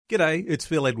G'day, it's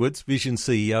Phil Edwards, Vision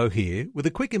CEO here, with a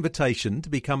quick invitation to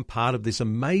become part of this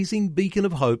amazing beacon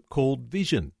of hope called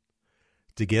Vision.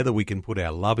 Together we can put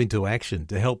our love into action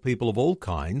to help people of all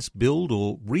kinds build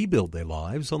or rebuild their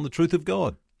lives on the truth of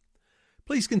God.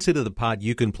 Please consider the part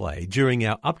you can play during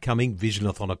our upcoming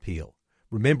Visionathon appeal,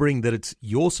 remembering that it's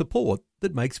your support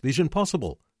that makes Vision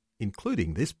possible,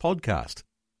 including this podcast.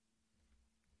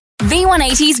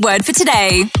 V180's word for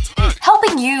today.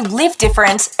 Helping you live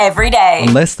different every day.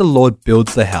 Unless the Lord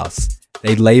builds the house,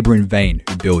 they labour in vain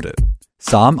who build it.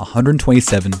 Psalm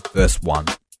 127 verse 1.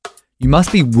 You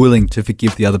must be willing to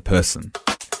forgive the other person.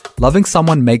 Loving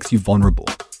someone makes you vulnerable.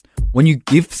 When you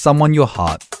give someone your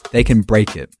heart, they can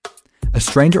break it. A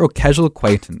stranger or casual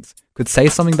acquaintance could say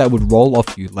something that would roll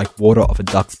off you like water off a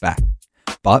duck's back.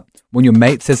 But when your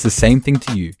mate says the same thing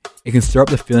to you, it can stir up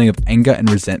the feeling of anger and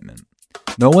resentment.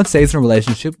 No one stays in a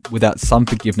relationship without some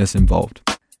forgiveness involved.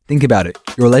 Think about it.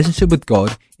 Your relationship with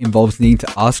God involves needing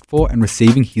to ask for and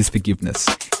receiving His forgiveness.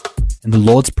 In the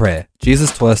Lord's Prayer,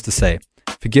 Jesus taught us to say,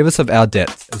 "Forgive us of our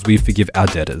debts as we forgive our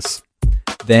debtors."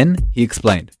 Then He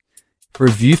explained, "For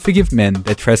if you forgive men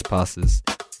their trespasses,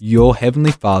 your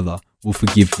heavenly Father will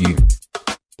forgive you."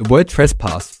 The word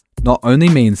trespass not only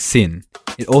means sin,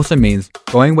 it also means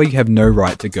going where you have no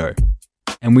right to go.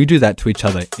 And we do that to each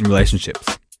other in relationships.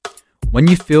 When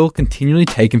you feel continually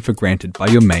taken for granted by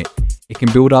your mate, it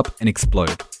can build up and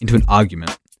explode into an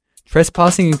argument.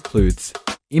 Trespassing includes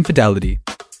infidelity,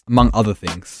 among other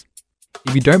things.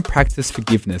 If you don't practice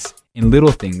forgiveness in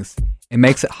little things, it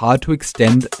makes it hard to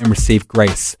extend and receive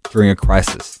grace during a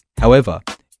crisis. However,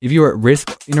 if you are at risk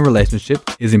in a relationship,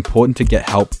 it is important to get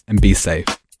help and be safe.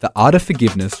 The art of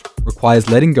forgiveness requires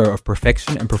letting go of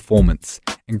perfection and performance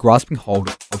and grasping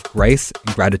hold of grace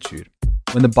and gratitude.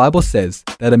 When the Bible says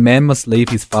that a man must leave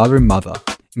his father and mother,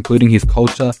 including his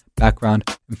culture, background,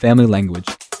 and family language,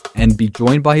 and be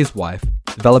joined by his wife,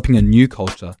 developing a new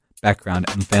culture, background,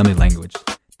 and family language,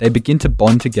 they begin to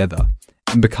bond together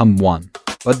and become one.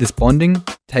 But this bonding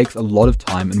takes a lot of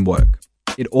time and work.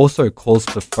 It also calls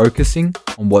for focusing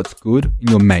on what's good in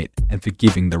your mate and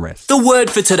forgiving the rest. The word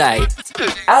for today,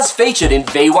 as featured in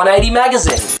V180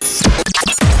 magazine.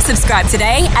 Subscribe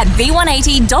today at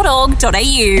v180.org.au.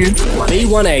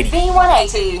 V180.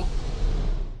 V180.